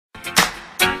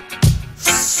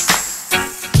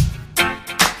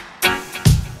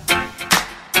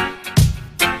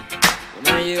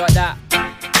you got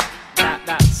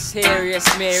that serious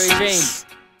Mary Jane.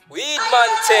 Weed man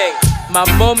ting. My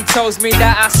mum tells me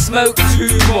that I smoke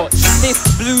too much. Sniff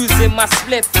blues in my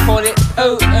spliff, call it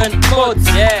potent buds.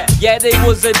 Yeah, there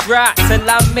was a drought till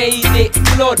I made it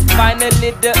flood.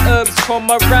 Finally the herbs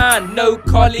come around, no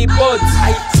collie buds.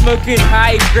 I smoking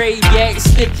high grade, yeah,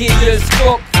 it's sticky as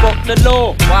fuck. Fuck the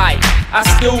law, why? I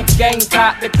still gank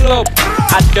out the club.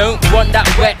 I don't want that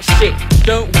wet shit,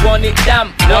 don't want it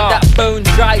damp. Want that bone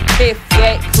dry piff,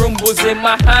 yeah, it crumbles in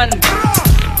my hand.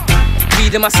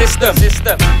 Weed in my system.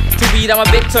 To weed I'm a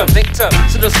victim.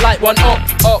 So just light one up.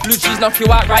 Blue cheese knock you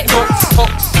out right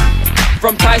hooks.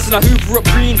 From Tyson I hoover up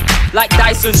green like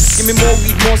Dyson. Give me more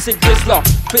weed, more sick drizzler.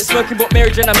 Quit smoking but Mary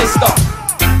Jane I missed her.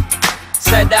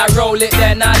 Said I roll it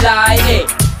then I light it.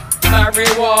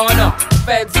 Marijuana,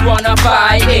 feds wanna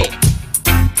buy it.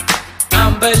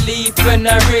 Unbelief in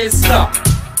a Rizzler.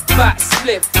 Fat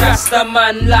split, rasta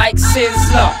man like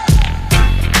Sizzler.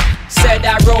 Said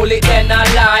I roll it then I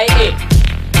light it.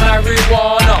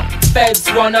 Marijuana,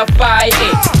 feds wanna fight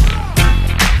it.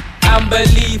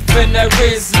 Unbelief in a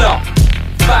Rizzler.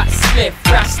 Fat split,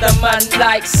 rasta man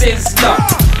like Sizzler.